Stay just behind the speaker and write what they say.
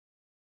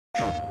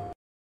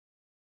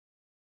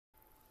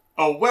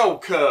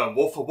Welcome,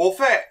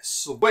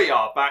 BwolfTheWolfettes! We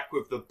are back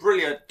with the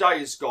brilliant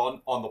Days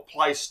Gone on the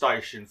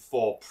PlayStation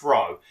 4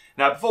 Pro.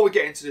 Now, before we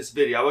get into this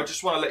video, I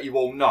just want to let you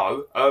all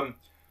know, I'm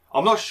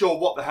not sure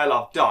what the hell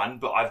I've done,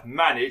 but I've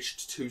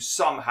managed to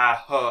somehow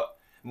hurt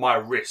my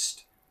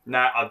wrist.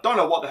 Now, I don't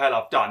know what the hell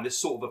I've done. This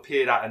sort of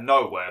appeared out of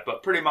nowhere,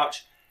 but pretty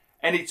much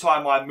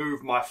anytime I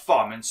move my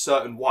thumb in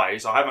certain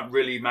ways, I haven't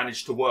really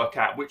managed to work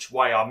out which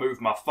way I move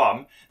my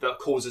thumb that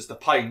causes the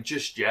pain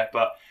just yet,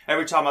 but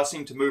every time I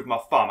seem to move my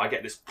thumb, I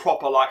get this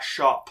proper, like,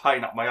 sharp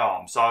pain up my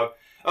arm. So,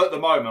 at the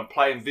moment,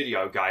 playing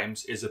video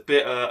games is a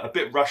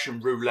bit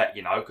Russian roulette,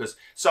 you know, because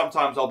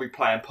sometimes I'll be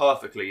playing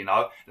perfectly, you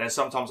know, and then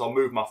sometimes I'll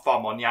move my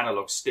thumb on the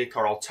analog stick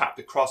or I'll tap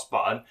the cross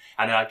button,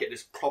 and then I get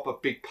this proper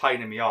big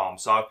pain in my arm.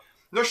 So,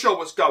 not sure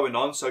what's going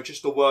on, so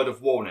just a word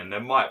of warning.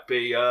 There might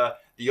be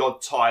the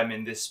odd time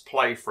in this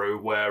playthrough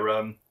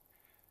where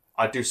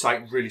I do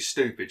something really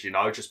stupid, you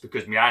know, just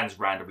because my hands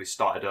randomly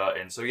started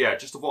hurting. So yeah,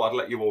 just thought I'd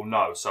let you all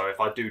know. So if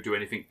I do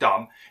anything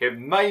dumb, it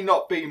may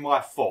not be my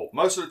fault.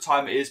 Most of the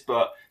time it is,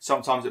 but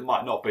sometimes it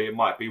might not be. It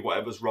might be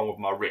whatever's wrong with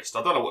my wrist.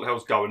 I don't know what the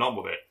hell's going on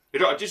with it.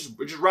 It just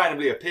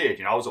randomly appeared,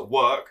 you know. I was at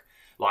work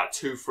like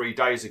 2-3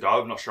 days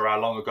ago. I'm not sure how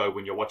long ago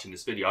when you're watching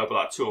this video, but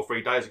like 2 or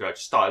 3 days ago, it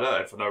just started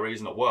hurting for no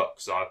reason at work.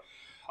 So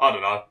I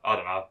don't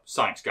know.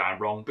 Something's going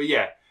wrong. But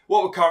yeah,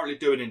 what we're currently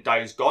doing in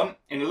Days Gone.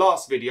 In the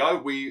last video,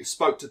 we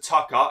spoke to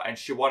Tucker and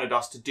she wanted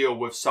us to deal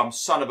with some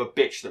son of a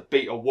bitch that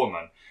beat a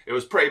woman. It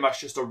was pretty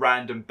much just a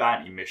random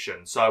bounty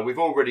mission. So we've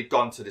already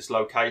gone to this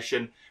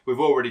location. We've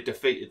already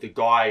defeated the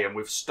guy and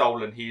we've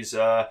stolen his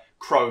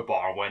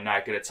crowbar, and we're now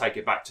going to take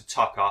it back to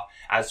Tucker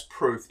as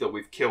proof that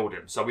we've killed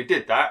him. So we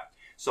did that.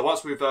 So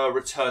once we've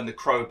returned the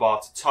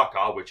crowbar to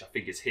Tucker, which I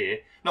think is here,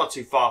 not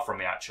too far from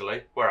me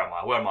actually. Where am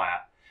I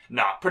at?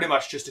 Nah, pretty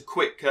much just a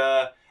quick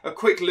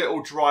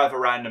little drive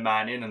around the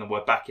Manning, and then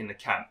we're back in the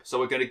camp. So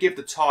we're going to give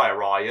the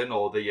tire iron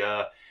or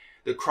the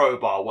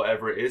crowbar,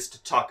 whatever it is,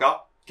 to Tucker,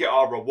 get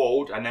our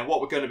reward, and then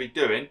what we're going to be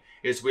doing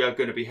is we are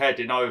going to be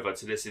heading over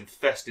to this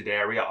infested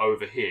area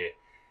over here.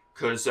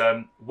 Because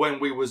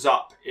when we was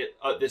up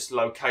at this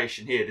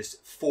location here, this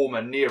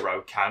former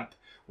Nero camp,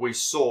 we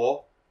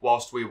saw,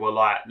 whilst we were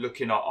like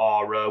looking at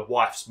our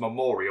wife's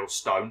memorial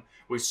stone,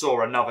 we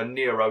saw another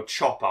Nero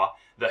chopper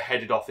that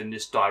headed off in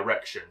this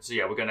direction. So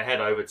yeah, we're going to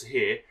head over to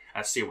here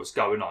and see what's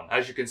going on.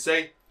 As you can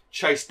see,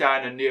 chase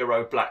down a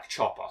Nero black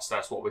chopper. So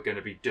that's what we're going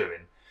to be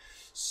doing.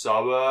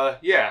 So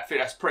yeah, I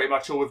think that's pretty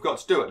much all we've got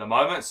to do at the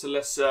moment. So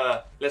let's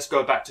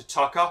go back to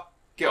Tucker,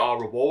 get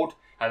our reward,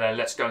 and then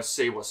let's go and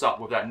see what's up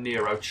with that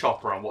Nero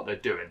chopper and what they're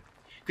doing.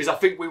 Because I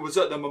think we was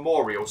at the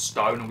memorial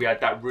stone and we had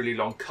that really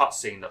long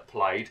cutscene that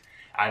played.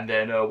 And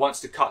then once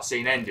the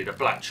cutscene ended, a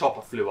black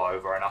chopper flew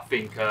over, and I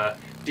think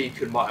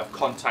Deacon might have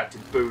contacted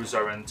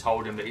Boozer and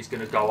told him that he's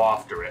going to go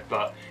after it.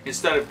 But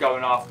instead of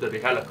going after the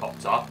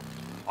helicopter,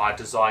 I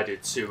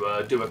decided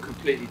to do a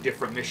completely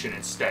different mission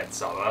instead.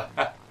 So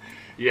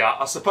yeah,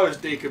 I suppose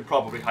Deacon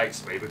probably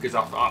hates me because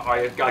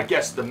I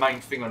guess the main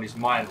thing on his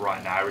mind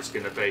right now is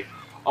going to be,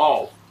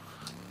 oh,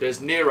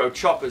 there's Nero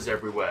choppers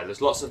everywhere.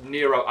 There's lots of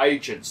Nero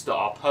agents that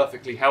are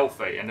perfectly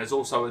healthy, and there's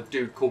also a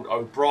dude called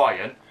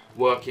O'Brien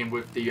working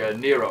with the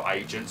Nero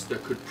agents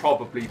that could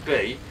probably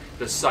be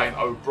the same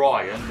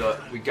O'Brien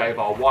that we gave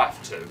our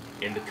wife to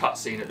in the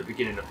cutscene at the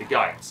beginning of the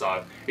game.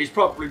 So he's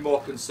probably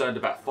more concerned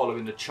about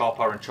following the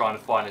chopper and trying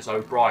to find this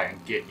O'Brien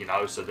git, you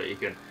know, so that he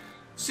can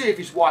see if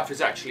his wife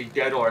is actually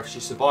dead or if she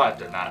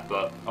survived and that.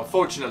 But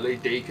unfortunately,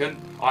 Deacon,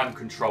 I'm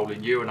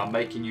controlling you and I'm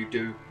making you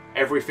do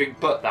everything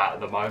but that at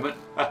the moment.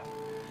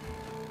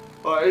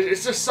 Well,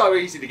 it's just so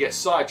easy to get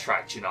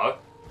sidetracked, you know.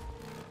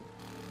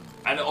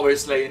 And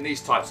obviously in these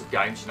types of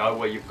games, you know,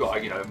 where you've got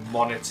to, you know,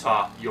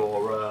 monitor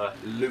your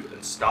loot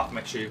and stuff,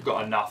 make sure you've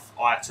got enough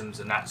items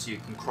and that so you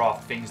can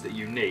craft things that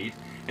you need.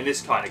 In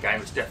this kind of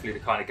game, it's definitely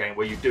the kind of game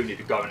where you do need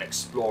to go and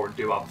explore and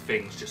do other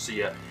things just so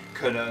you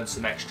can earn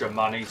some extra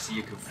money so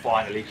you can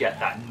finally get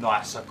that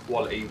nicer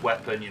quality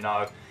weapon, you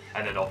know.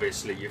 And then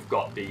obviously you've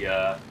got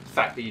the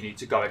fact that you need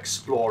to go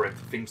exploring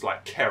for things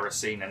like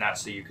kerosene and that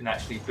so you can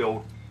actually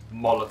build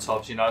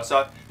Molotovs, you know.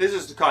 So this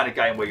is the kind of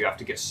game where you have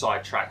to get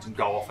sidetracked and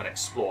go off and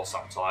explore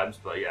sometimes.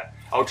 But yeah,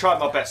 I'll try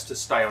my best to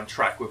stay on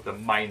track with the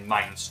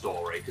main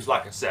story, because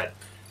like I said,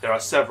 there are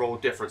several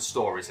different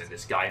stories in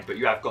this game, but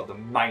you have got the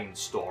main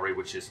story,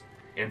 which is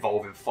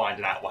involving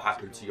finding out what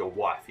happened to your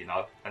wife, you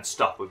know, and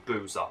stuff with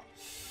Boozer.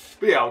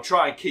 But yeah, I'll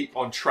try and keep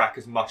on track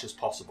as much as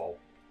possible.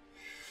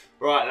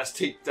 Right,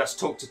 let's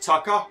talk to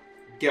Tucker,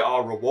 get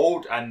our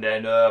reward, and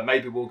then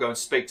maybe we'll go and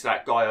speak to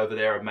that guy over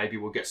there, and maybe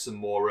we'll get some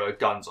more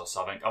guns or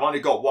something. I've only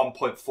got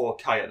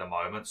 1.4k at the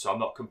moment, so I'm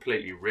not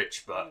completely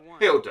rich, but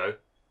it'll do.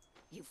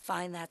 You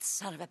find that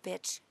son of a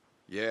bitch?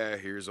 Yeah,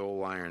 here's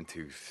old Iron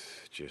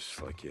Tooth,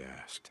 just like you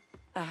asked.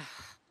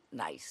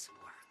 Nice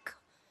work.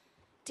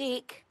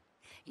 Deke,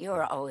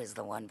 you're always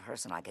the one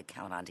person I could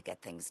count on to get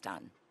things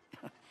done.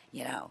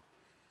 You know,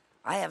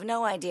 I have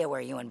no idea where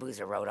you and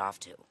Boozer rode off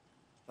to,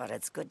 but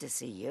it's good to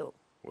see you.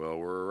 Well,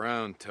 we're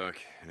around, Tuck,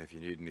 and if you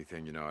need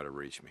anything, you know how to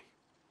reach me.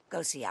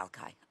 Go see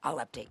Alkai. I'll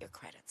update your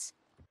credits.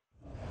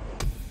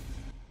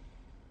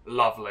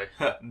 Lovely.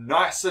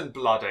 Nice and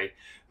bloody.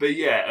 But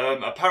yeah,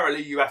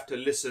 apparently you have to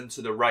listen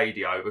to the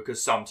radio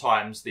because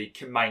sometimes the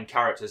main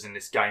characters in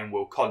this game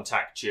will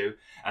contact you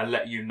and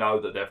let you know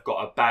that they've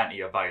got a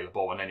bounty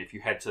available. And then if you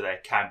head to their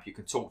camp, you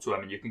can talk to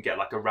them and you can get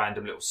like a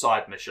random little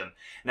side mission.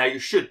 Now you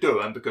should do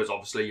them because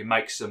obviously you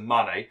make some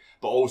money,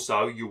 but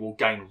also you will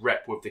gain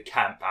rep with the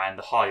camp, and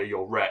the higher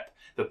your rep,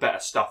 the better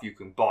stuff you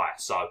can buy.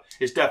 So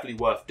it's definitely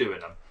worth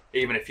doing them.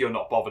 Even if you're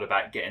not bothered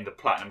about getting the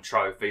platinum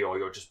trophy or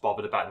you're just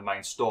bothered about the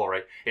main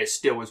story, it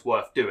still is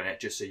worth doing it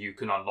just so you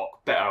can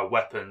unlock better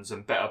weapons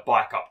and better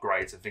bike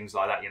upgrades and things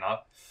like that, you know?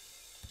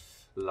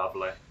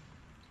 Lovely.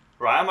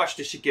 Right, how much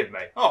did she give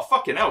me? Oh,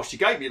 fucking hell, she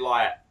gave me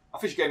like, I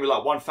think she gave me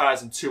like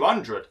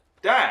 1,200.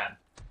 Damn.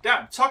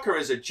 Damn, Tucker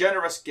is a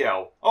generous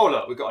girl. Oh,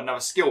 look, we've got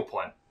another skill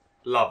point.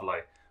 Lovely.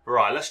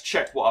 Right, let's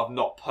check what I've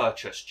not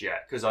purchased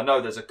yet, because I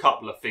know there's a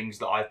couple of things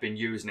that I've been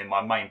using in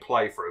my main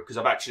playthrough, because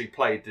I've actually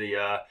played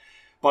the...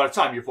 By the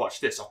time you've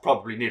watched this, I've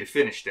probably nearly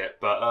finished it,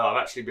 but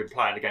I've actually been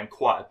playing the game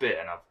quite a bit,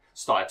 and I've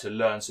started to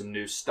learn some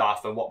new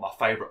stuff and what my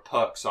favourite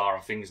perks are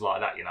and things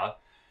like that, you know.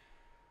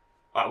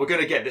 Right, we're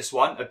going to get this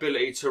one,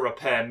 ability to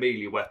repair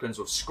melee weapons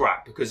with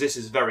scrap, because this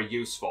is very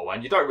useful,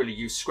 and you don't really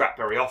use scrap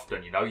very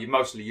often, you know. You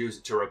mostly use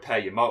it to repair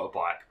your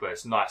motorbike, but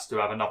it's nice to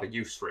have another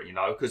use for it, you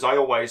know, because I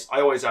always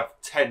have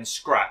 10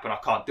 scrap and I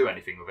can't do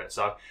anything with it,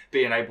 so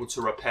being able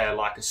to repair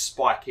like a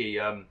spiky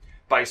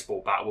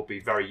baseball bat would be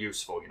very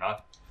useful, you know.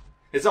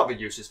 There's other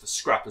uses for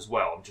scrap as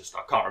well.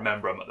 I can't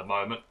remember them at the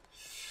moment.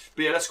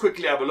 But yeah, let's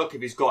quickly have a look if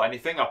he's got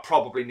anything. I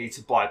probably need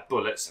to buy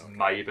bullets,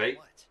 maybe.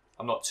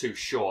 I'm not too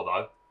sure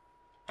though.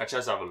 Actually,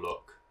 let's have a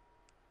look.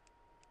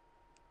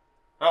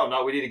 Oh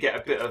no, we need to get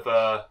a bit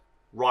of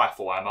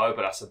rifle ammo,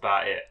 but that's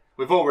about it.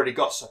 We've already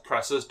got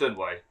suppressors, didn't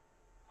we?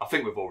 I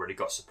think we've already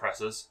got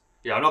suppressors.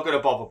 Yeah, I'm not going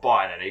to bother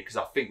buying any because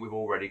I think we've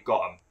already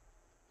got them.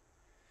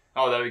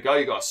 Oh, there we go.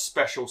 You got a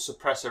special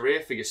suppressor here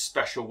for your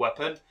special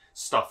weapon.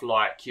 Stuff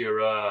like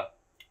your...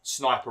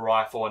 sniper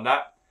rifle and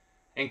that.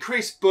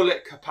 Increased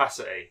bullet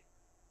capacity.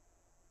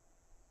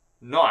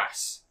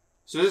 Nice.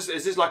 So is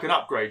this like an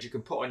upgrade you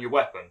can put on your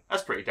weapon?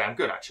 That's pretty damn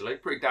good actually.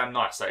 Pretty damn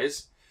nice that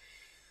is.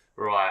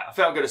 Right, I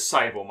think I'm going to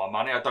save all my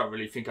money. I don't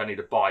really think I need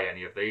to buy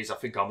any of these. I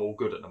think I'm all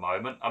good at the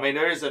moment. I mean,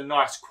 there is a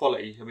nice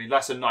quality. I mean,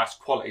 that's a nice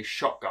quality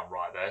shotgun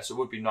right there. So it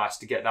would be nice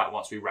to get that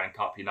once we rank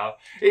up, you know.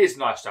 It is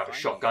nice to have a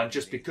shotgun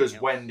just because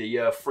when the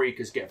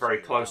freakers get very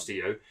close to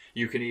you,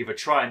 you can either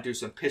try and do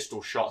some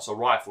pistol shots or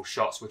rifle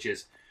shots, which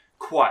is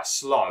quite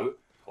slow,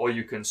 or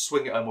you can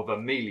swing at them with a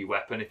melee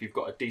weapon if you've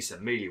got a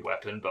decent melee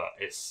weapon, but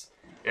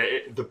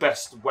the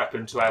best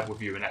weapon to have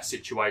with you in that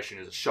situation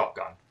is a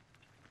shotgun.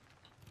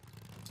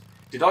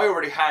 Did I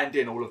already hand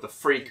in all of the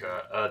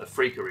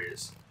freaker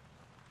ears?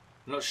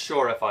 I'm not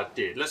sure if I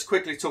did. Let's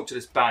quickly talk to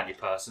this bounty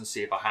person,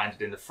 see if I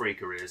handed in the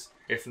freaker ears.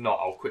 If not,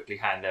 I'll quickly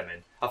hand them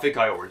in. I think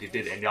I already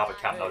did it in the other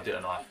camp though,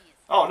 didn't I?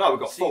 Oh no, we've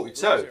got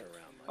 42.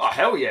 Oh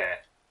hell yeah.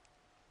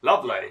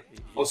 Lovely.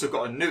 Also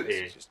got a newt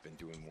here.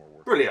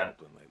 Brilliant.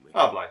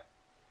 Lovely.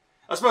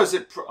 I suppose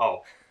it...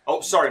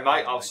 Oh, sorry,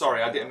 mate. Oh,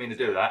 sorry. I didn't mean to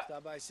do that.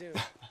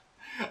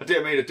 I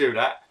didn't mean to do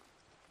that.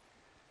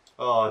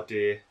 Oh,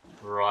 dear.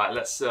 Right,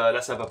 let's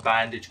have a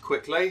bandage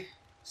quickly.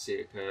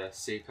 Can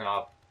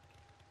I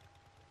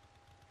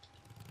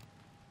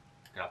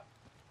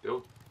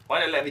build? Why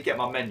don't it let me get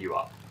my menu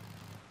up?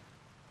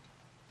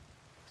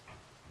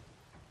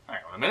 Hang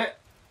on a minute.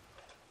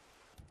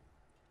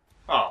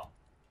 Oh,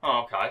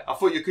 okay. I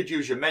thought you could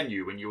use your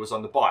menu when you was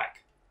on the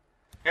bike.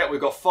 Yeah,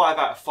 we've got 5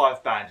 out of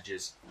 5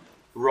 bandages.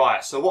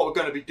 Right, so what we're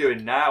going to be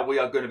doing now, we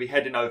are going to be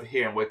heading over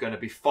here and we're going to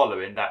be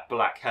following that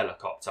black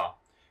helicopter.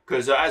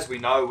 Because as we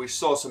know, we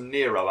saw some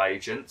Nero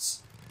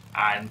agents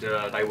and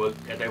they were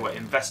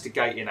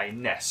investigating a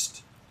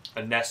nest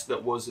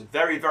that was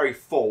very, very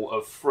full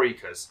of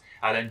freakers.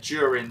 And then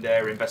during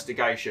their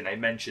investigation, they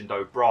mentioned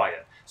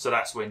O'Brien. So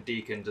that's when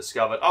Deacon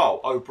discovered, oh,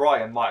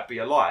 O'Brien might be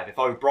alive. If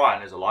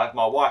O'Brien is alive,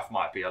 my wife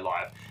might be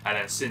alive. And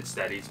then since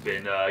then, he's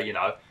been, you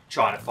know,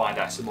 trying to find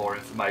out some more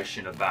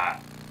information about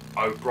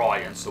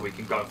O'Brien so we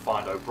can go and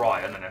find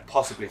O'Brien and then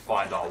possibly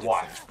find our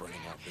wife.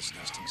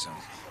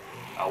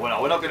 Oh,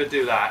 we're not going to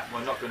do that.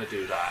 We're not going to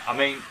do that. I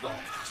mean, but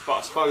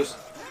I suppose...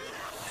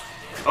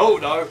 Oh,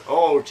 no.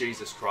 Oh,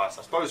 Jesus Christ.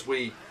 I suppose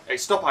we... Hey,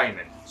 stop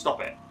aiming.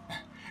 Stop it.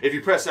 If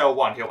you press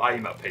L1, he'll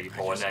aim at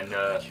people and then...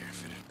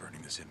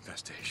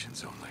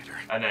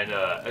 And then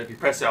if you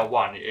press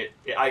L1, it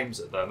aims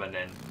at them, and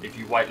then if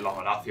you wait long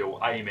enough,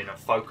 he'll aim in and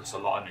focus a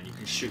lot, and then you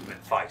can shoot them in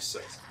the face. So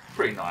it's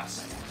pretty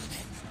nice.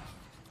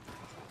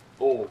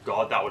 Oh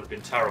god, that would have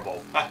been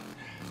terrible.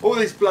 All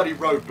these bloody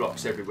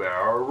roadblocks everywhere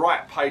are a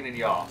right pain in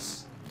the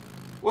arse.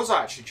 What was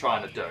I actually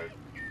trying to do?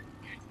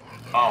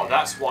 Oh,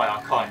 that's why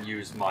I can't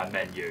use my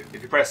menu.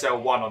 If you press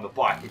L1 on the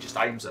bike, it just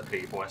aims at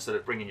people instead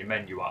of bringing your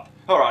menu up.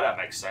 Alright, that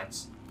makes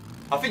sense.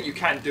 I think you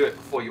can do it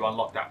before you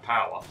unlock that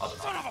power. I don't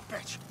know. Son of a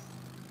bitch!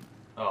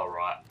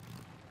 Alright.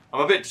 I'm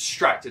a bit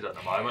distracted at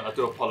the moment. I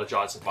do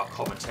apologise if my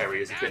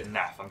commentary is a bit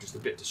naff. I'm just a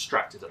bit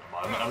distracted at the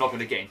moment. I'm not going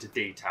to get into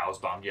details,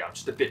 but I'm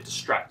just a bit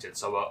distracted.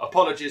 So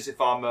apologies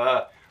if I'm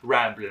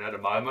rambling at the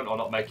moment or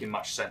not making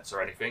much sense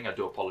or anything. I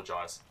do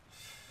apologise.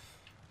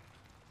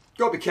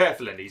 Got to be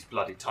careful in these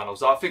bloody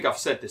tunnels. I think I've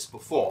said this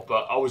before,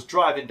 but I was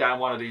driving down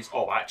one of these.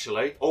 Oh,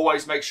 actually,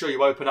 always make sure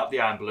you open up the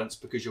ambulance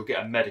because you'll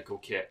get a medical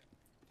kit.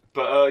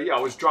 But yeah, I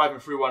was driving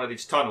through one of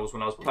these tunnels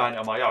when I was playing it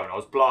on my own. I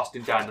was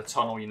blasting down the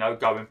tunnel, you know,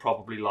 going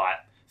probably like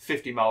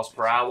 50 miles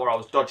per hour. I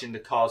was dodging the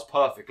cars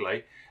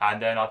perfectly.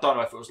 And then I don't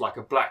know if it was like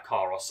a black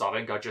car or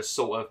something. I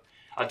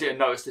didn't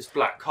notice this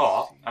black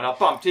car and I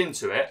bumped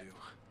into it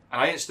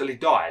and I instantly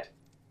died.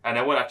 And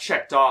then when I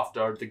checked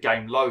after the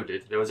game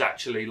loaded, there was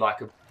actually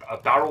like a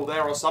barrel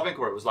there or something,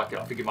 or it was like,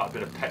 I think it might have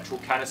been a petrol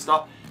canister,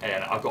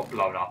 and I got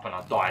blown up and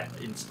I died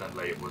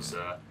instantly. It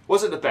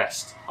wasn't the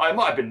best. It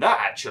might have been that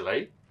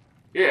actually.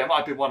 Yeah, it might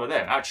have been one of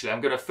them. Actually,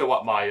 I'm going to fill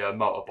up my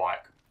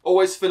motorbike.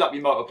 Always fill up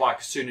your motorbike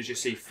as soon as you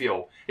see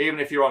fuel.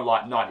 Even if you're on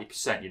like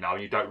 90%, you know,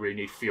 and you don't really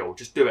need fuel.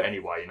 Just do it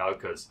anyway, you know,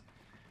 because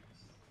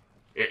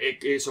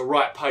it's a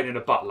right pain in the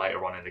butt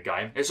later on in the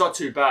game. It's not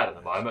too bad at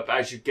the moment, but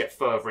as you get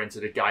further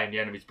into the game, the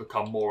enemies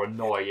become more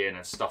annoying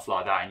and stuff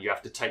like that, and you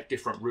have to take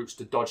different routes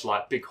to dodge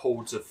like big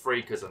hordes of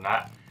freakers and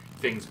that.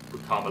 Things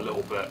become a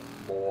little bit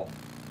more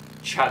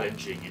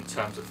challenging in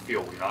terms of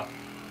fuel, you know.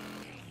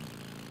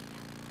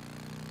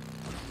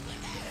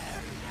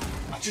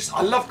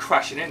 I love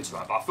crashing into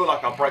it, but I feel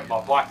like I break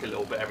my bike a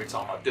little bit every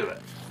time I do it.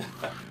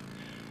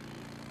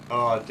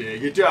 Oh dear,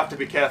 you do have to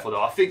be careful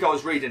though. I think I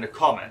was reading the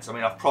comments. I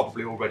mean, I've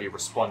probably already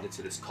responded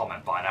to this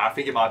comment by now. I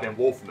think it might have been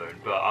Wolfmoon,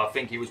 but I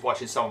think he was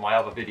watching some of my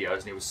other videos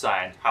and he was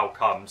saying how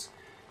comes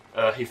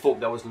he thought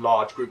there was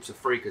large groups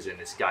of freakers in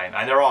this game.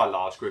 And there are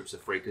large groups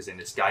of freakers in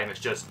this game. It's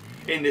just,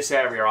 in this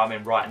area I'm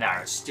in right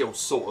now, it's still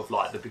sort of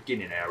like the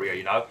beginning area,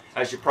 you know.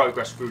 As you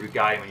progress through the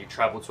game and you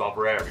travel to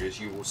other areas,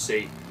 you will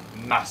see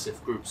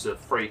massive groups of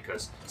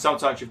freakers.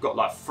 Sometimes you've got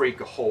like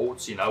freaker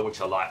hordes, you know,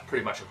 which are like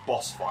pretty much a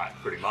boss fight,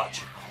 pretty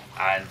much.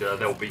 And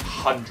there'll be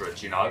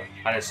hundreds, you know.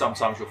 And then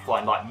sometimes you'll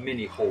find like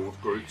mini horde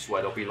groups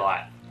where there'll be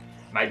like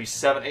maybe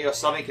 70 or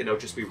something, and they'll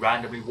just be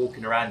randomly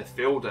walking around the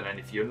field. And then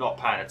if you're not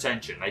paying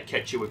attention, they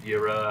catch you with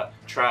your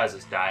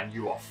trousers down,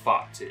 you are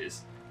fucked. It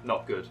is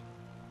not good.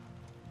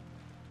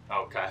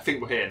 Okay, I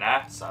think we're here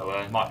now, so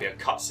it might be a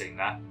cutscene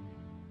now.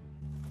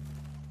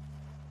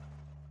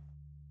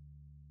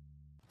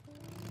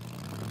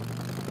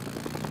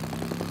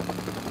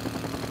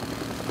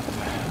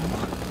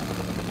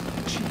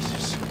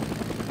 Jesus.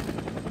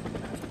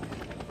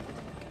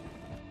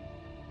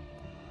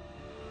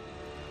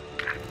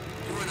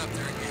 You went up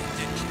there again,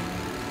 didn't you?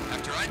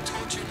 After I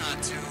told you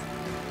not to.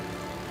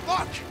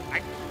 Look!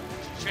 I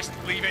just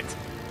leave it.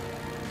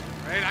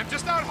 Right? I'm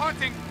just out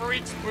hunting for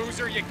each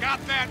boozer. You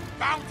got that?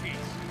 Bounties.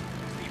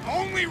 It's the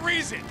only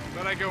reason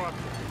that I go up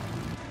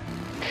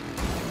there.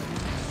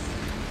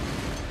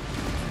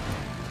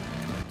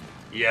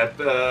 Yeah,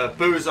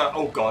 Boozer,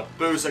 oh god,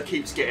 Boozer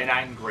keeps getting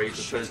angry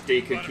because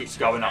Deacon keeps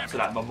going up to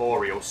that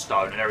memorial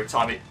stone, and every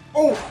time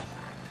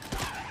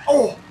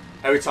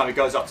every time he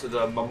goes up to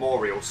the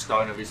memorial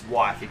stone of his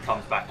wife, he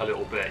comes back a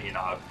little bit, you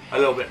know, a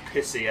little bit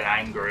pissy and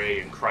angry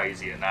and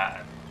crazy and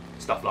that,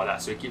 and stuff like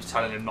that. So he keeps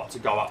telling him not to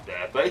go up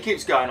there, but he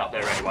keeps going up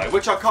there anyway,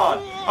 which I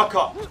can't.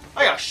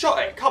 Hey, I shot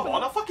it, come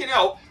on, fucking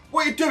hell.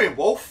 What are you doing,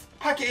 Wolf?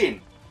 Pack it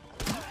in.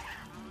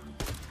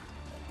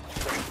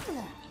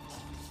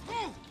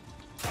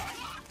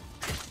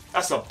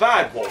 That's a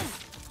bad wolf.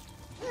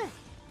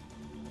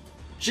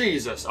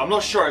 Jesus, I'm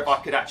not sure if I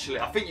could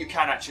actually... I think you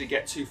can actually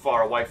get too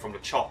far away from the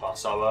chopper,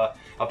 so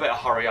I better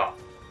hurry up.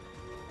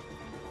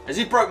 Has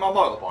he broke my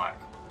motorbike?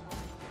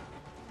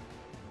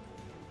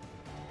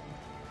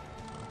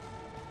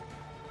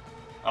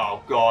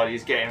 Oh god,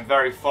 he's getting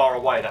very far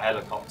away, the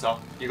helicopter.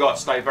 You got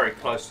to stay very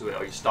close to it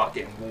or you start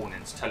getting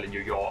warnings telling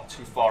you you're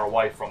too far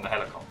away from the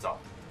helicopter.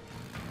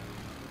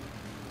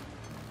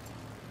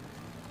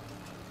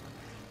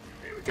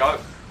 Here we go.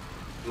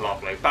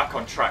 Lovely. Back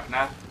on track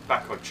now.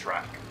 Back on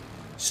track.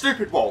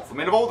 Stupid wolf. I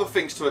mean, of all the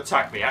things to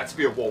attack me, it had to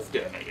be a wolf,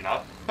 didn't it, you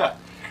know?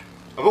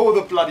 Of all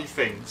the bloody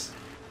things.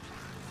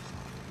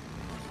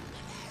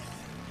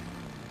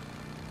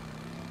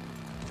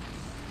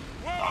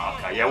 Oh,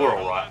 okay, yeah, we're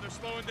alright. They're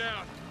slowing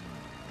down.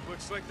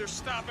 Looks like they're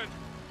stopping.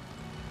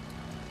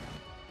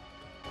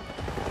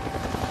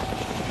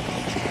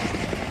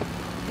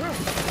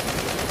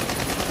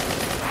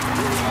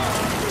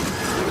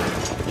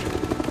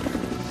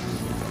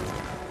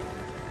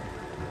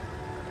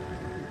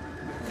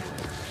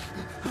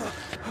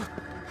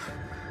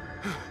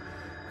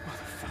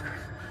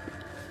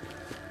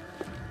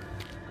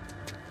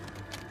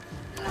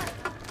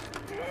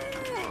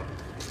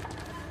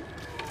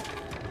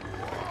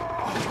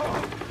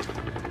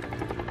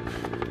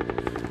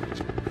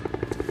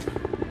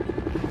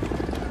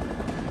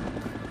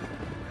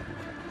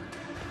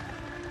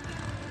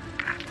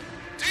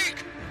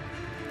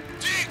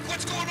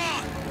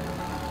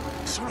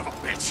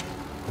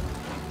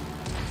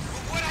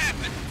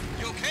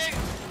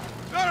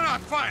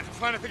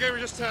 Fine. I think I was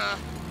just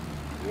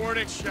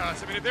Warning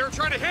shots. I mean, if they were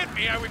trying to hit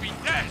me, I would be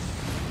dead.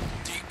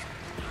 Deke,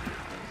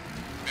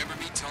 remember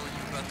me telling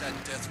you about that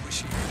death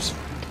wish of yours?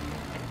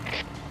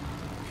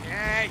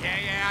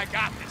 Yeah, I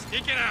got this.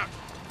 Deacon out.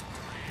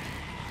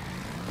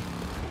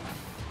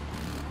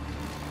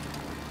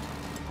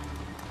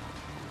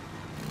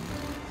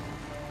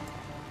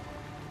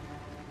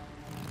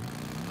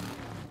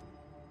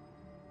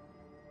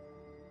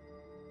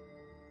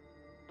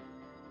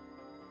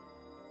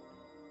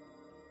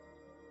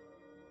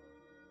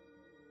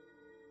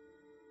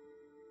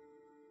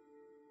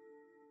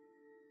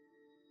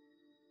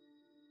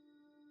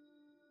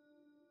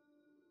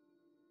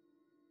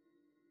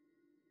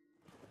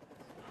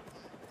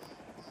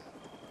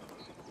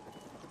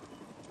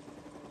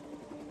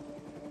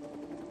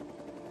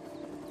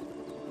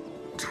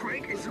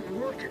 Trank isn't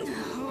working.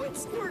 Oh,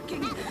 it's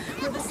working.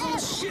 Will this little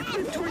shit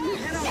that tore your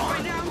head off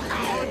right now?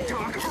 Oh,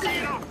 Doc, hurry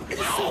it up.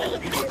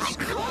 Calm the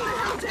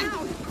hell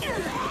down.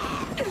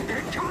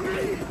 They're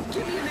coming.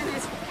 Give me a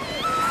minute.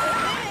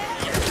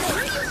 What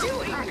are you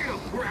doing? Back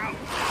up. We're out.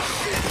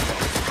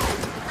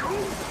 Go.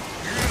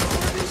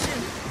 Mission.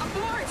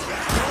 Abort.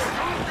 Shut up.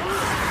 Hold on.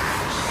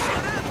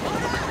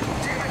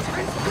 Damn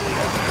it.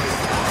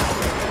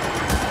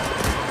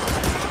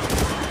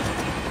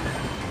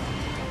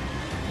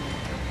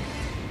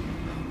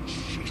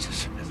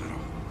 Jesus, is it a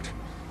hoard?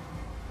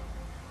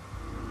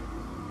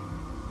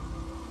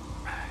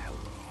 Hello.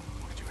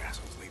 What did you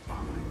assholes leave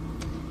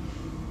behind?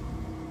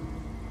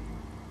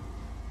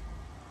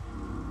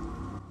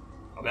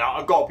 I mean,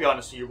 I've got to be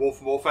honest with you,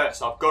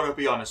 Wolfettes. I've got to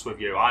be honest with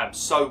you. I am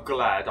so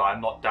glad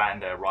I'm not down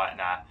there right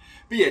now.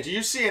 But yeah, do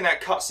you see in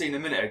that cutscene a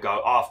minute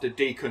ago after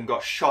Deacon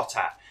got shot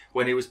at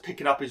when he was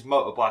picking up his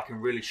motorbike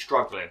and really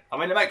struggling? I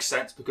mean, it makes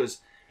sense because,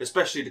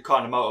 especially the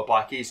kind of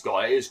motorbike he's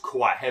got, it is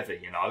quite heavy,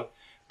 you know.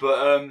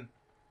 But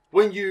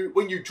when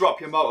you drop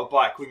your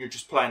motorbike when you're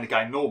just playing the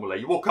game normally,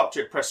 you walk up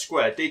to it, press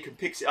square, Deacon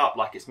picks it up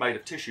like it's made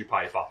of tissue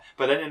paper.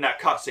 But then in that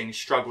cutscene, he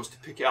struggles to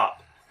pick it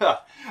up.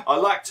 I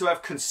like to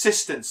have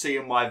consistency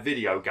in my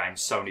video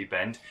games, Sony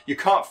Bend. You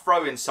can't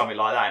throw in something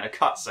like that in a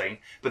cutscene,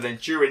 but then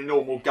during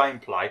normal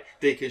gameplay,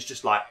 Deacon's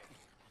just like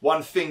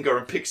one finger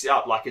and picks it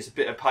up like it's a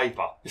bit of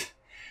paper.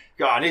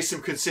 God, I need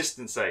some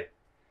consistency.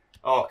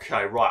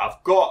 Okay, right.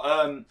 I've got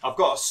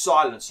a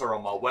silencer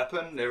on my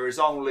weapon. There is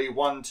only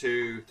 1,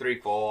 2, 3,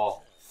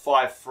 4,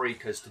 5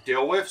 freakers to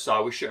deal with,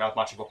 so we shouldn't have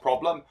much of a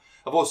problem.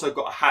 I've also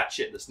got a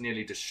hatchet that's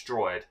nearly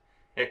destroyed.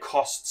 It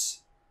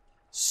costs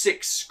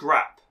 6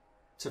 scrap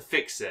to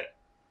fix it.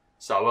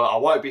 So I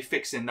won't be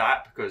fixing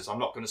that because I'm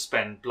not going to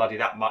spend bloody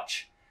that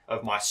much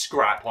of my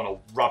scrap on a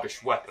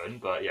rubbish weapon.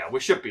 But yeah, we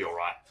should be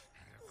alright.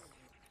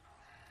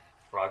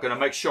 Right, I'm going to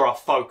make sure I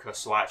focus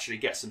so I actually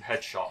get some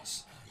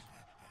headshots.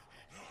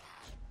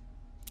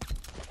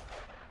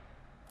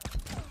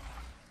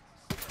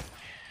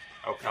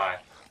 Okay.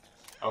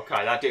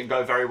 Okay, that didn't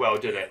go very well,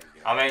 did it?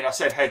 I mean, I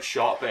said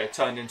headshot, but it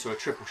turned into a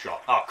triple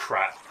shot. Oh,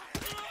 crap.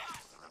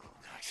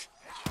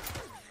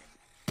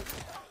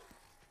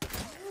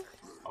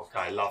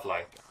 Okay,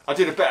 lovely. I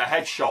did a better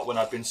headshot when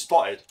I'd been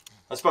spotted.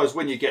 I suppose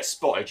when you get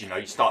spotted, you know,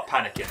 you start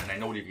panicking and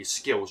then all of your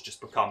skills just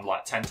become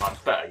like 10 times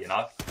better, you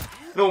know?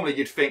 Normally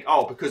you'd think,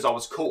 oh, because I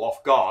was caught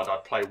off guard,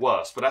 I'd play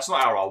worse. But that's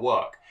not how I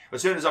work.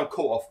 As soon as I'm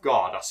caught off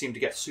guard, I seem to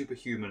get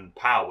superhuman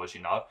powers,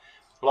 you know?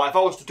 Like if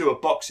I was to do a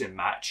boxing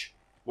match,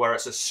 where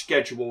it's a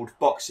scheduled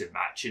boxing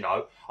match, you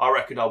know, I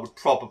reckon I would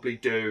probably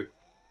do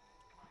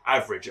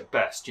average at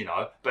best, you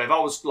know? But if I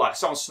was like,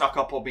 someone snuck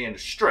up on me in the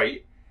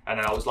street, and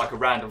then I was like a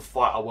random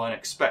fight I weren't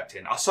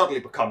expecting, I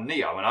suddenly become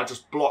Neo and I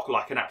just block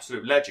like an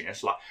absolute legend.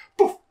 It's like,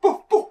 boof,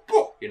 boof, boof,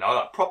 boof, you know,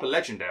 like proper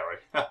legendary.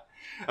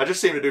 I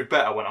just seem to do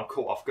better when I'm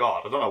caught off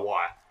guard. I don't know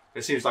why.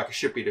 It seems like it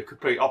should be the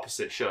complete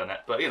opposite, shouldn't it?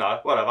 But, you know,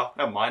 whatever,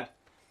 never mind.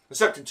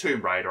 Except in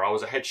Tomb Raider, I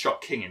was a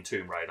headshot king in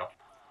Tomb Raider.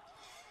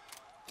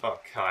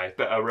 Okay,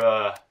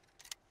 better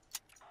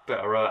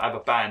have a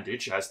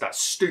bandage as that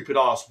stupid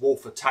ass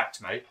wolf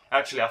attacked me.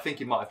 Actually, I think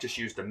he might have just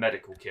used a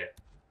medical kit.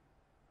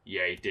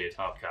 Yeah, he did.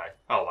 Okay.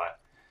 Oh, well.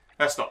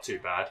 That's not too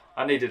bad.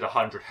 I needed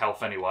 100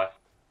 health anyway.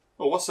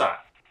 Oh, what's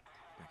that?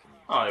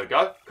 Oh, there we go.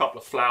 A couple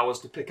of flowers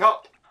to pick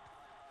up.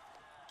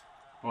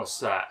 What's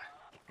that?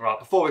 Right,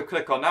 before we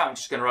click on that, I'm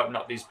just going to open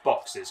up these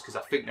boxes because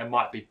I think there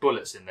might be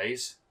bullets in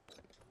these.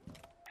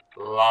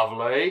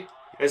 Lovely.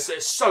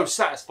 It's so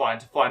satisfying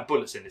to find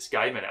bullets in this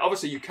game, isn't it?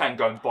 Obviously, you can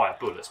go and buy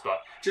bullets,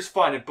 but just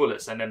finding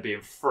bullets and then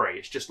being free,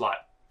 it's just like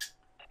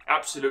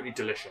absolutely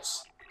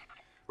delicious.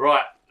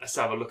 Right, let's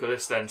have a look at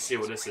this then, see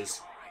what this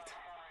is.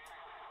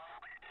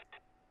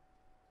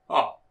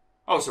 Oh,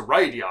 it's a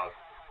radio.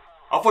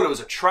 I thought it was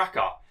a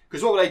tracker.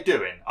 Because what were they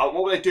doing? What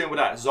were they doing with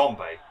that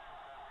zombie?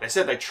 They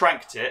said they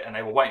tranked it and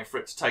they were waiting for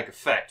it to take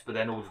effect, but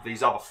then all of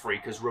these other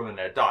freakers ruined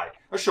their day.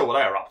 I'm not sure what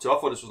they were up to. I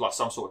thought this was like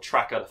some sort of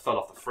tracker that fell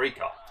off the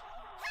freaker.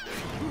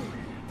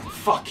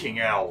 Fucking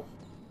hell.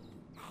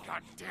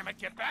 God damn it,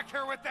 get back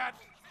here with that!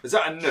 Is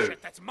that a nuke?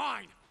 Shit, that's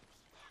mine!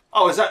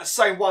 Oh, is that the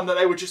same one that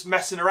they were just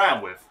messing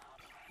around with?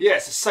 Yeah,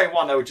 it's the same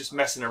one they were just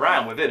messing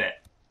around with, isn't it?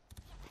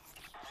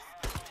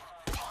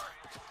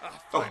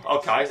 Oh,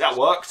 okay, that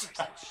worked.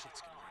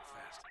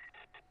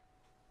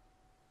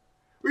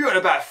 What are you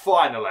on about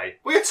finally?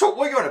 What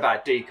are you on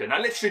about, Deacon?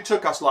 That literally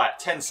took us like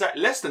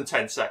less than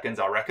 10 seconds,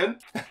 I reckon.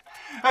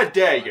 How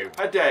dare you?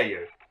 How dare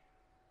you?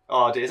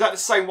 Oh dear, is that the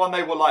same one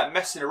they were like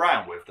messing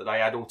around with that they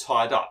had all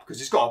tied up? Because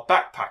he's got a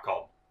backpack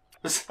on.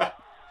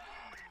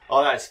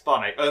 Oh, that's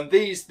funny.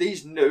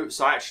 These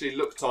newts, I actually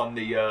looked on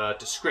the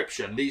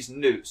description. These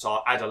newts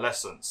are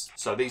adolescents.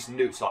 So these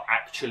newts are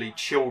actually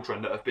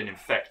children that have been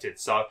infected.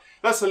 So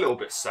that's a little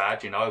bit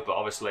sad, you know. But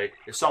obviously,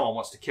 if someone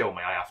wants to kill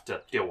me, I have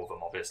to deal with them,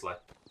 obviously.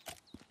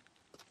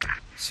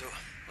 So,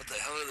 what the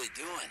hell are they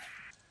doing?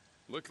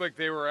 Looked like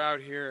they were out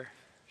here,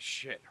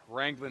 shit,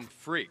 wrangling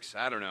freaks.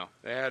 I don't know.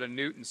 They had a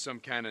newt and some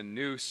kind of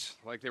noose,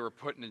 like they were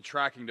putting a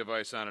tracking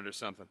device on it or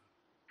something.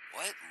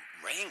 What?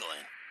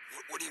 Wrangling?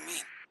 What do you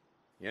mean?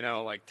 You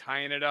know, like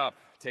tying it up,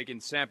 taking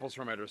samples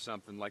from it or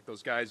something, like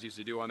those guys used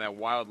to do on that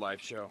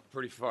wildlife show.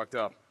 Pretty fucked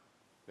up.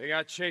 They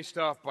got chased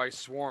off by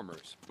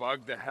swarmers,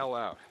 bugged the hell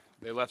out.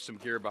 They left some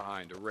gear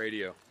behind, a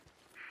radio.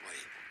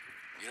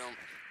 Wait,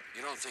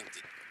 you don't think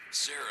that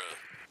Sarah...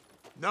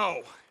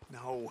 No,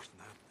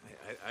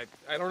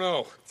 I don't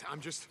know. I'm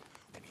just...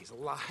 And he's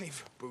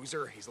alive,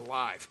 Boozer, he's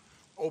alive.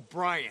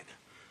 O'Brien,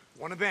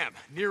 one of them,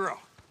 Nero.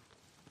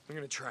 I'm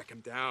gonna track him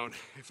down.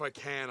 If I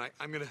can,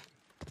 I'm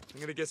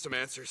gonna get some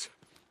answers.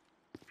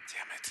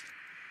 Damn it.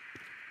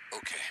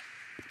 Okay.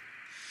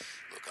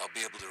 Look, I'll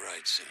be able to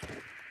ride soon.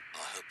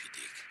 I'll help you,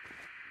 Deke.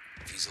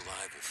 If he's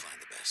alive, we'll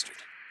find the bastard.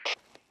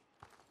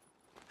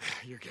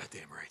 You're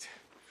goddamn right.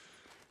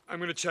 I'm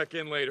gonna check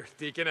in later.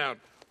 Deacon out.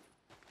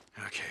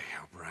 Okay,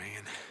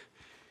 O'Brien.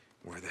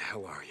 Where the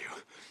hell are you?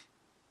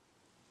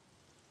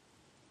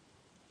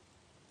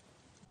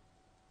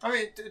 I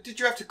mean, did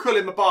you have to call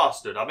him a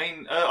bastard? I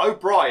mean,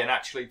 O'Brien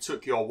actually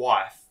took your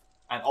wife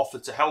and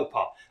offered to help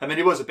her. I mean,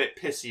 he was a bit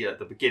pissy at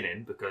the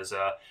beginning because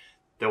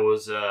there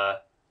was, I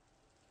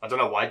don't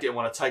know why, he didn't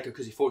want to take her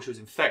because he thought she was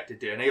infected,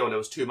 didn't he? Or there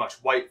was too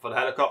much weight for the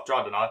helicopter,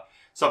 I don't know.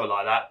 Something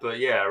like that. But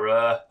yeah,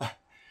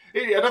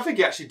 I don't think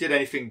he actually did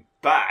anything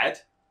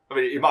bad. I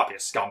mean, he might be a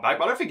scumbag,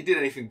 but I don't think he did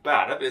anything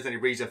bad. I don't think there's any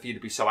reason for you to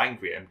be so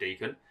angry at him,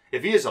 Deacon.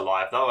 If he is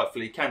alive, though,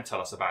 hopefully he can tell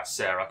us about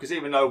Sarah. Because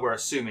even though we're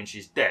assuming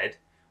she's dead,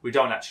 we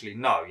don't actually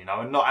know, you know,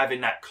 and not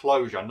having that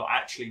closure, not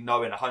actually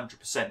knowing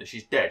 100% that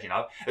she's dead, you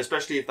know,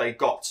 especially if they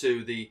got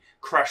to the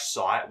crash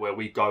site where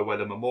we go where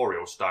the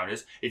memorial stone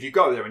is. If you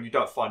go there and you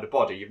don't find a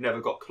body, you've never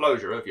got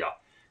closure, have you?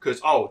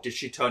 Because, oh, did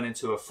she turn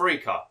into a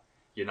freaker,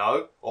 you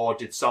know, or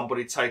did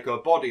somebody take her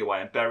body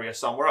away and bury her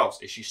somewhere else?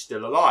 Is she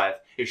still alive?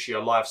 Is she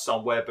alive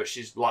somewhere but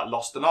she's like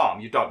lost an arm?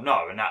 You don't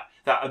know, and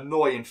that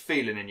annoying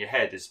feeling in your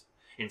head is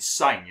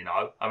insane, you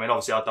know. I mean,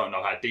 obviously I don't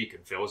know how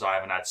Deacon feels. I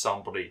haven't had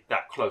somebody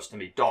that close to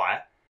me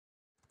die.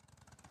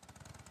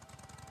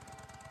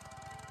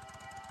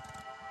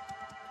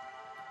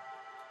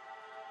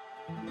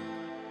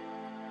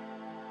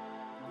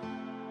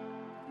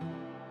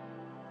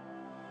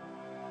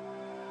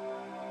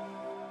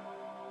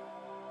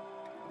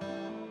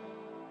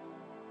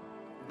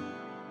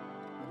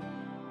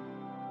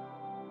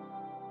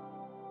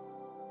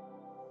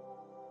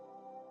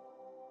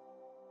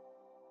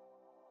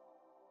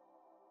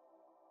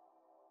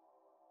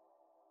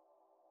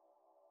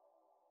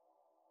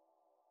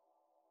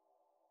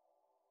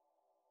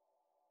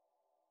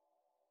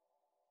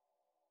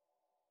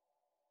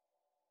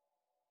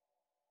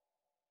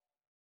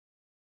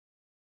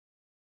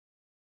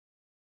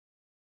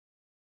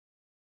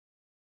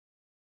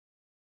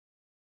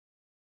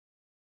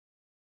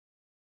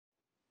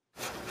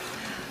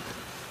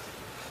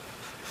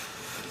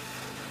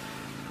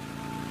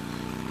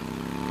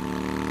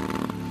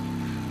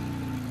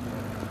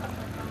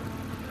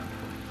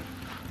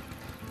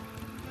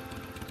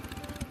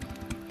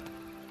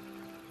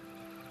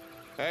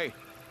 Hey.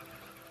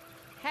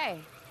 Hey.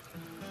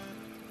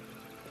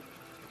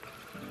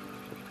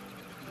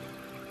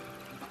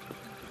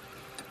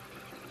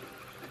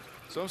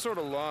 So I'm sort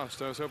of lost.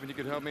 I was hoping you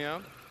could help me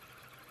out.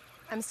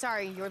 I'm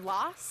sorry, you're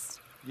lost?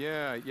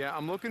 Yeah,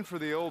 I'm looking for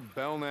the old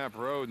Belknap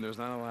Road, and there's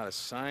not a lot of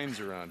signs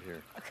around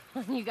here.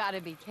 You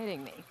gotta be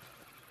kidding me.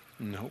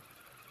 Nope.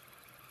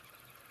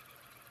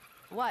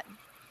 What?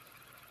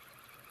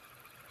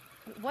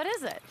 What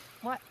is it?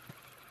 What?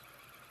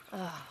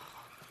 Oh,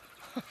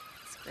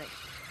 that's great.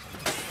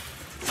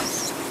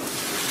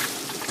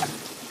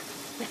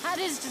 That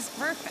is just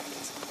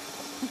perfect.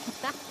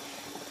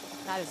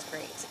 That is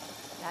great.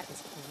 That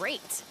is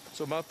great.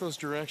 So about those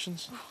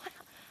directions?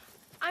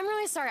 I'm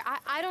really sorry.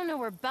 I don't know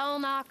where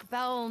Belknap,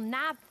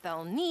 Belknap,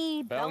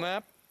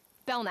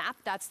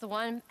 that's the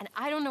one. And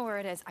I don't know where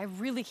it is. I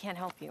really can't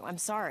help you. I'm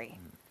sorry.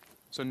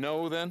 So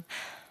no, then?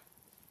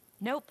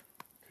 Nope.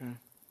 Okay.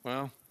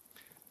 Well,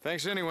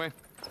 thanks anyway.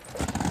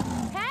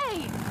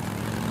 Hey!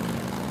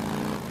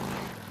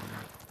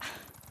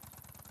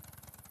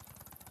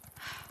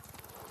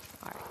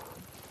 All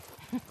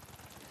right.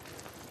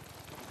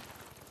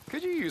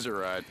 Could you use a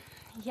ride?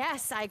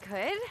 Yes, I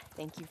could.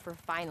 Thank you for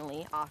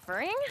finally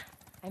offering.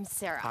 I'm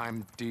Sarah.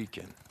 I'm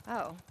Deacon.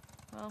 Oh,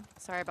 well,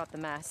 sorry about the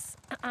mess.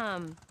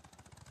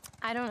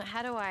 I don't know,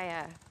 how do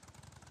I,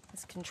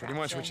 this contraption? Pretty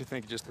much what you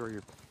think, just throw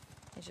your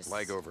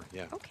Leg over,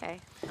 yeah. Okay.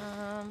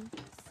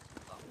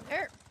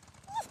 There.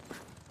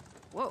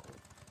 Whoa.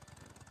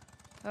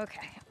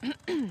 Okay.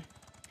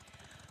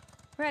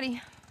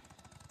 Ready.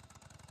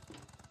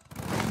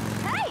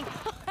 Hey!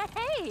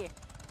 Hey!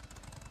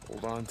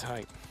 Hold on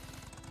tight.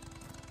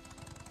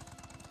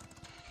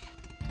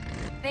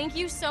 Thank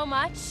you so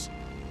much.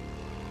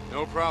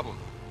 No problem.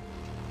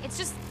 It's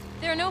just,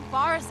 there are no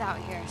bars out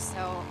here,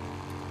 so...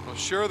 Well,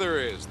 sure there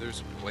is.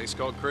 There's a place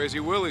called Crazy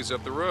Willie's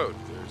up the road.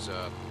 There's,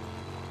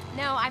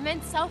 No, I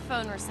meant cell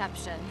phone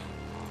reception.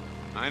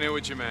 I knew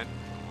what you meant.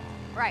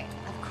 Right,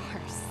 of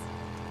course.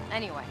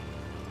 Anyway.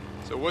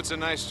 So what's a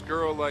nice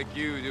girl like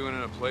you doing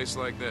in a place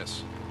like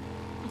this?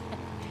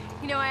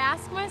 You know, I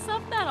ask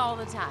myself that all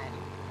the time.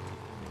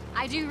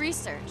 I do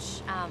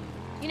research.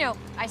 You know,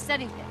 I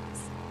study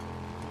things.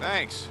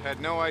 Thanks.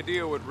 Had no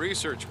idea what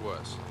research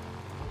was.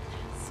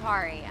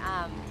 Sorry,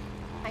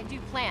 I do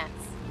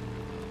plants.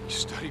 You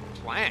study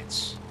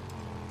plants?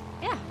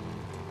 Yeah.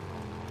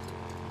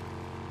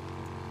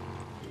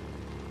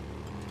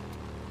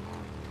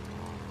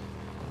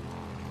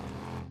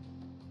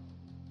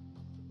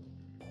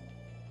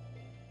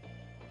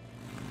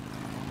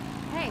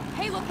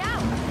 Hey, look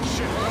out!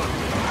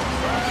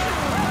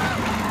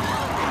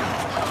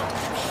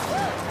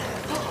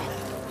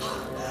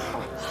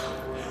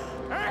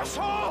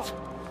 Asshole!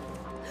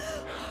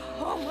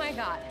 Oh my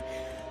god.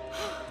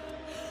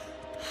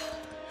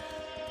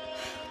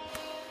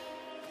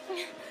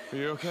 Are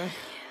you okay?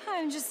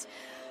 I'm just...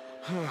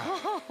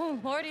 Oh,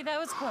 Lordy, that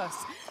was close.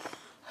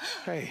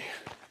 Hey.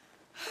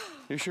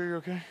 You sure you're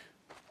okay?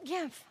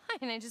 Yeah, I'm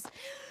fine. I just...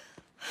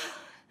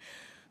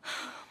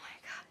 Oh my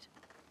god.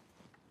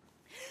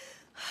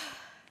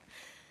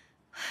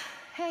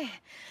 Hey.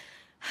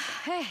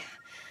 Hey.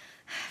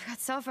 I've got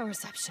cell phone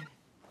reception.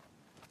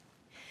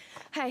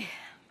 Hey.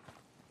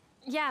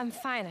 Yeah, I'm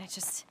fine. I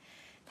just...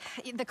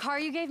 The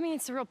car you gave me,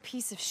 it's a real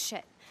piece of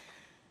shit.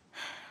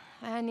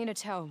 I need a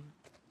tow.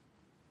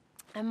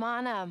 I'm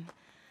on, I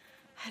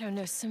don't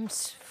know,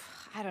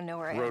 I don't know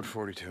where I am. Road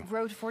 42.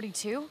 Road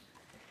 42?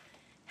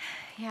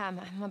 Yeah,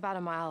 I'm about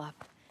a mile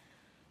up.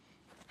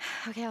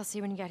 Okay, I'll see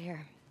you when you get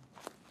here.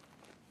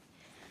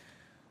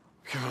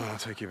 Come on, I'll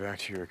take you back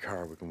to your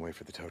car. We can wait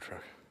for the tow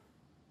truck.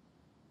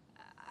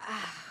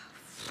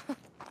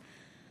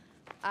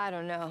 I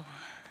don't know.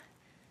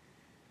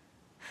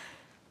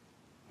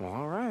 Well,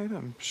 all right.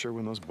 I'm sure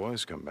when those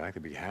boys come back,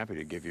 they'd be happy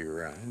to give you a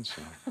ride,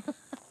 so...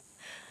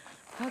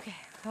 Okay,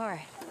 all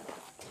right.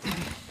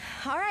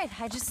 All right,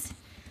 just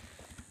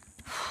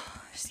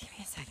give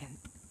me a second.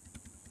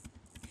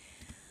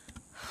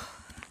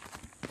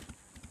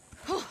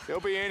 They'll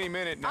be any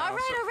minute now. All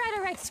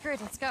right, screw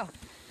it, let's go.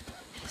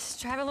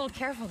 Just drive a little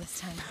careful this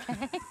time,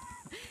 okay?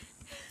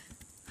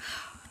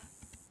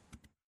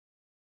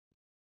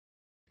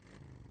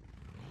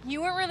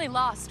 You weren't really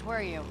lost,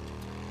 were you?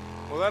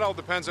 Well, that all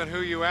depends on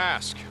who you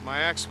ask.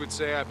 My ex would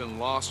say I've been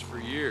lost for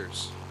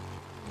years.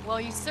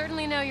 Well, you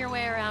certainly know your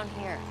way around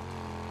here.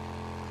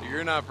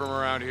 You're not from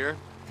around here.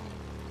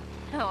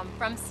 No, I'm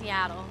from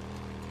Seattle.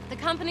 The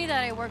company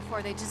that I work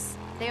for,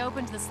 they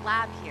opened this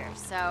lab here,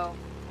 so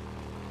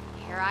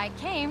here I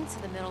came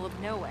to the middle of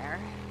nowhere.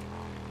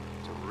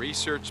 To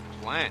research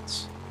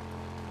plants.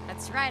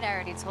 That's right, I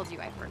already told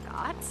you I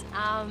forgot.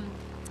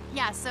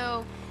 Yeah,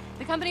 so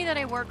the company that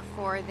I work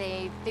for,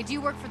 they do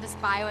work for this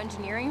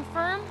bioengineering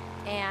firm,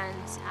 and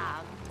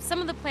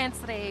some of the plants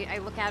that I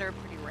look at are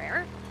pretty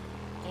rare,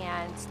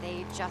 and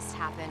they just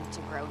happen to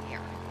grow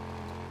here.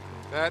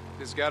 That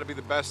has got to be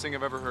the best thing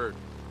I've ever heard.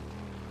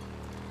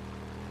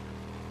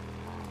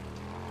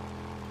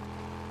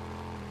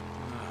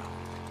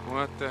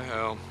 What the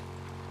hell?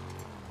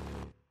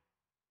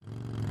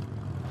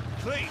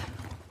 Clete,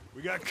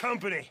 we got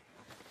company.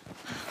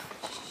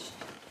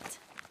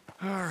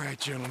 All right,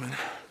 gentlemen.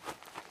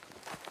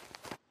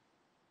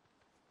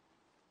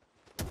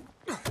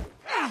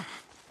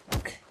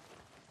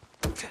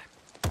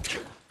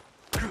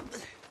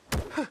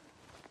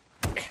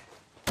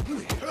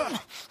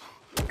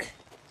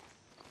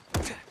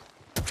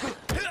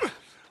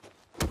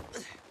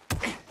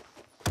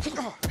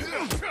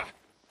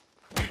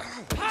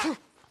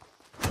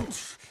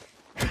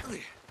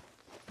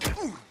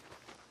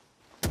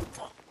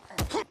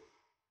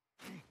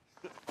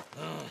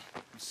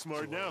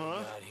 Smart now,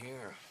 huh? Out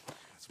here.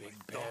 Big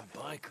bad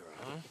biker,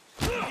 huh?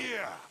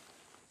 Yeah.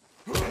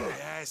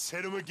 Yes,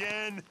 hit him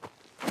again.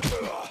 How you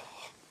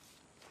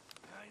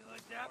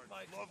like that,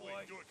 biker Lovely.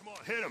 boy? Do it. Come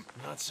on, hit him.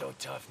 Not so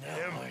tough now,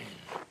 Him.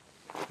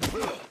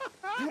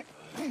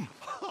 You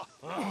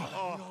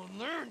don't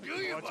learn, do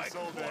you, Watch us biker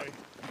all boy? day.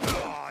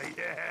 Oh,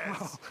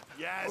 yes.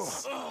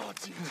 Yes. Oh, I'll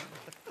teach him.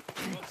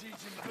 I'll teach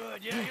him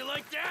good. Yeah, you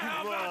like that?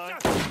 How Come about on.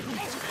 that?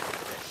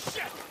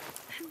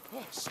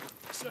 Oh, shit!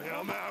 Yeah,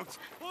 I'm out.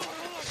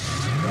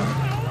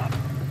 Hold up!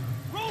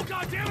 Roll,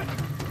 goddammit!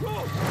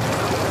 Roll!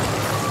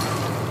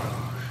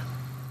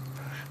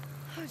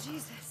 Oh,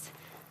 Jesus.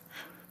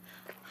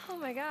 Oh,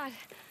 my God.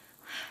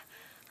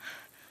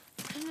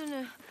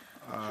 No.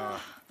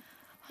 Oh,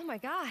 my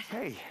God.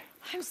 Hey.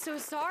 I'm so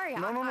sorry.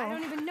 No. I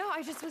don't even know.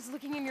 I just was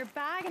looking in your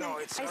bag and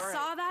I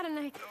saw that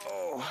and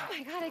oh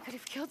my God, I could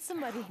have killed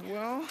somebody.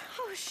 Well,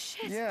 oh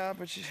shit. Yeah,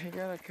 but you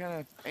gotta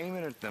kind of aim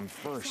it at them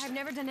first. See, I've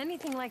never done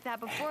anything like that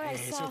before. Hey,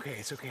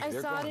 it's okay. I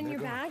saw it in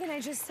your bag and I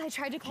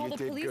tried to call the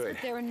police, but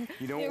there were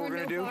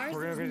no cars,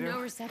 there was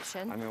no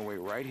reception. I'm gonna wait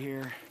right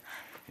here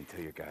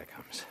until your guy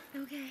comes.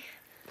 Okay.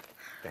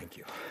 Thank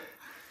you.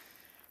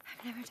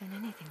 I've never done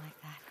anything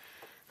like that.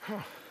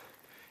 Huh.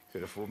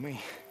 Could have fooled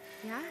me.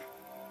 Yeah?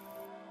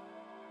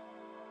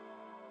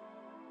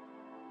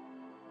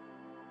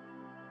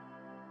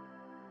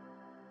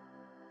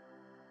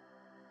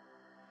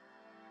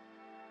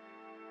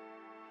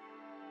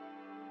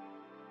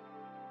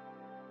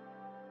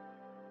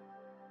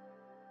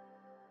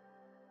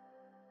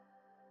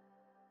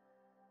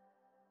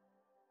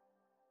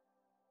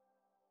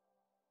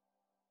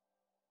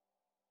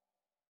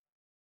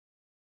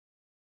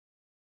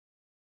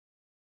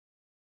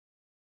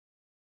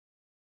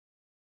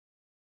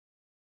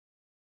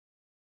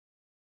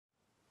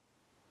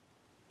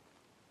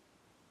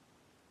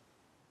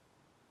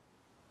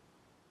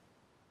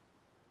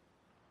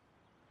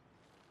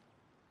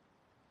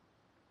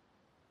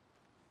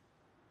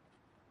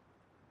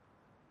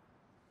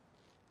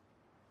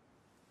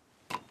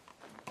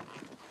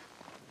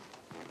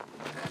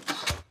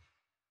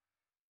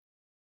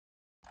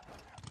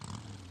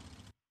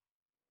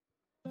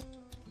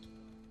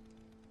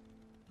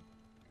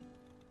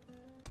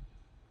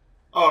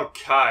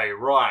 Okay,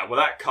 right. Well,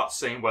 that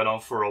cutscene went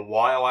on for a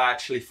while. I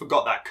actually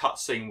forgot that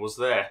cutscene was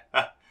there.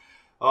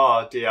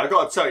 Oh dear. I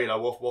got to tell you,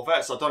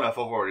 Wolfettes, I don't know if I've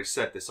already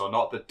said this or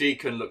not, but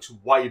Deacon looks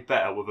way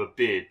better with a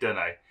beard, doesn't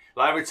he?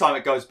 Like, every time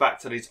it goes back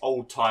to these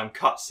old-time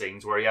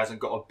cutscenes where he hasn't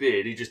got a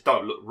beard, he just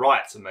don't look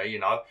right to me, you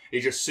know?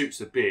 He just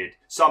suits a beard.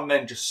 Some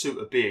men just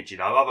suit a beard, you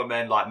know? Other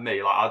men like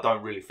me, like, I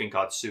don't really think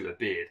I'd suit a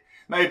beard.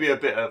 Maybe a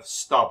bit of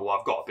stubble.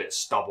 I've got a bit of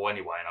stubble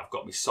anyway, and I've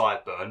got me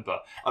sideburn,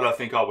 but I don't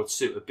think I would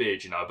suit a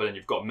beard, you know? But then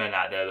you've got men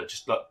out there that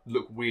just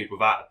look weird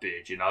without a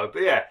beard, you know?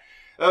 But yeah,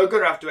 we're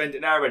going to have to end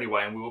it now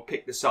anyway, and we will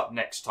pick this up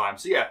next time.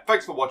 So yeah,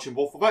 thanks for watching,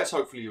 Wolf.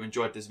 Hopefully you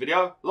enjoyed this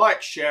video.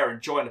 Like, share,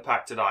 and join the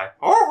pack today.